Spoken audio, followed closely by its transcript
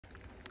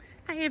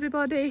Hey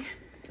everybody,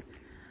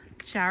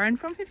 Sharon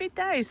from Vivid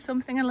Days,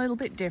 something a little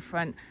bit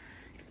different.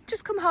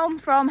 Just come home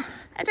from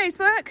a day's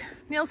work.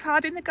 Neil's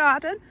hard in the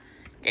garden,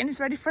 getting us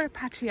ready for a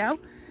patio.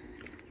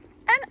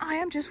 And I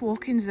am just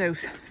walking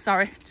Zeus.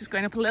 Sorry, just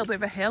going up a little bit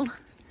of a hill.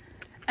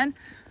 And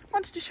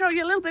wanted to show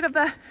you a little bit of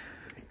the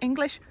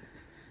English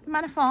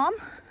manor farm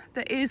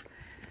that is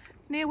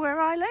near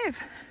where I live.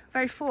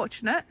 Very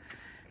fortunate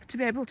to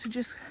be able to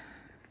just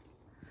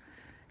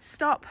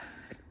stop,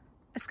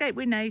 escape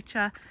with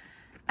nature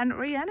and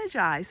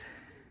re-energize.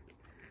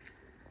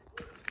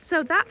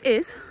 So that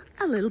is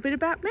a little bit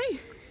about me.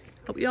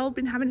 Hope you all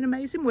been having an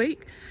amazing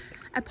week.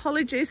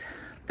 Apologies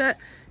that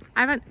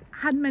I haven't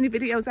had many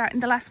videos out in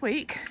the last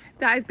week.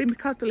 That has been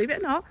because, believe it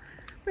or not,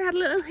 we had a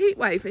little heat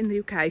wave in the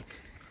UK,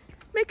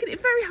 making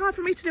it very hard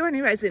for me to do any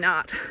resin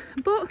art.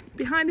 But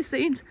behind the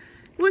scenes,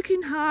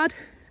 working hard,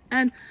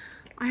 and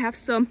I have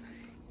some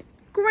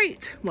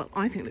great, well,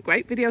 I think they're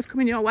great videos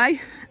coming your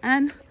way,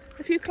 and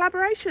a few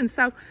collaborations.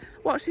 So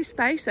watch this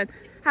space and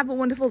have a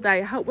wonderful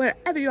day. I hope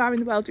wherever you are in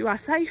the world you are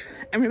safe.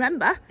 And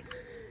remember,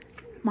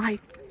 my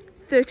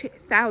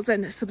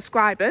 30,000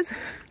 subscribers,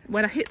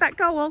 when I hit that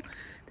goal,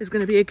 there's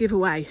going to be a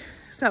giveaway.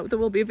 So there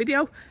will be a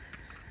video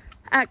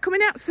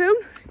coming out soon.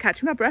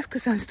 Catching my breath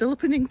because I'm still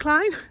up an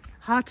incline.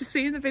 Hard to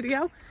see in the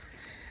video.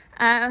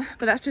 But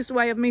that's just a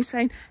way of me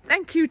saying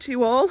thank you to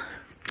you all.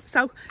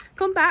 So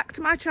come back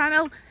to my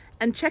channel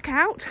and check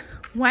out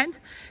when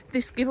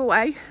this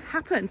giveaway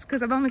happens,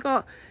 because I've only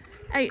got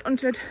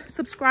 800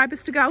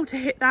 subscribers to go to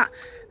hit that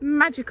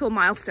magical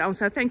milestone.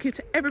 So thank you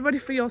to everybody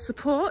for your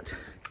support,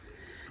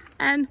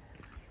 and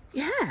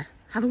yeah,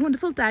 have a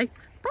wonderful day.